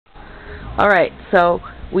Alright, so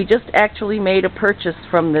we just actually made a purchase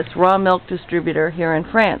from this raw milk distributor here in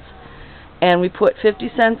France. And we put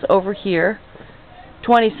 50 cents over here,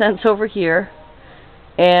 20 cents over here,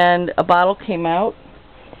 and a bottle came out.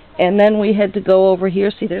 And then we had to go over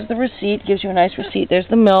here. See, there's the receipt. Gives you a nice receipt. There's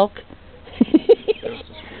the milk.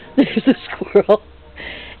 There's the squirrel.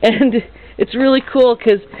 And it's really cool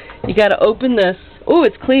because you got to open this. Oh,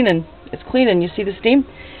 it's cleaning. It's cleaning. You see the steam?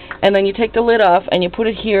 And then you take the lid off and you put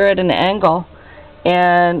it here at an angle.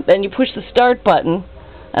 And then you push the start button.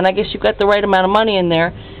 And I guess you've got the right amount of money in there.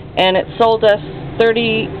 And it sold us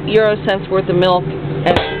 30 euro cents worth of milk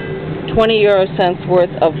and 20 euro cents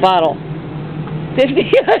worth of bottle. 50.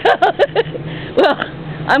 Well,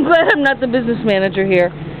 I'm glad I'm not the business manager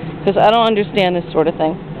here, because I don't understand this sort of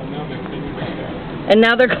thing. And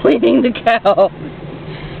now they're cleaning the cow.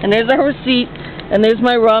 And there's our receipt, and there's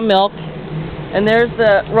my raw milk, and there's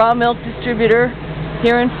the raw milk distributor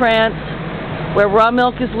here in France, where raw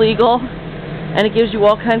milk is legal, and it gives you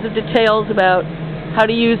all kinds of details about how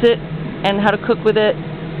to use it, and how to cook with it,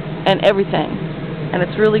 and everything. And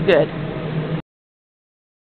it's really good.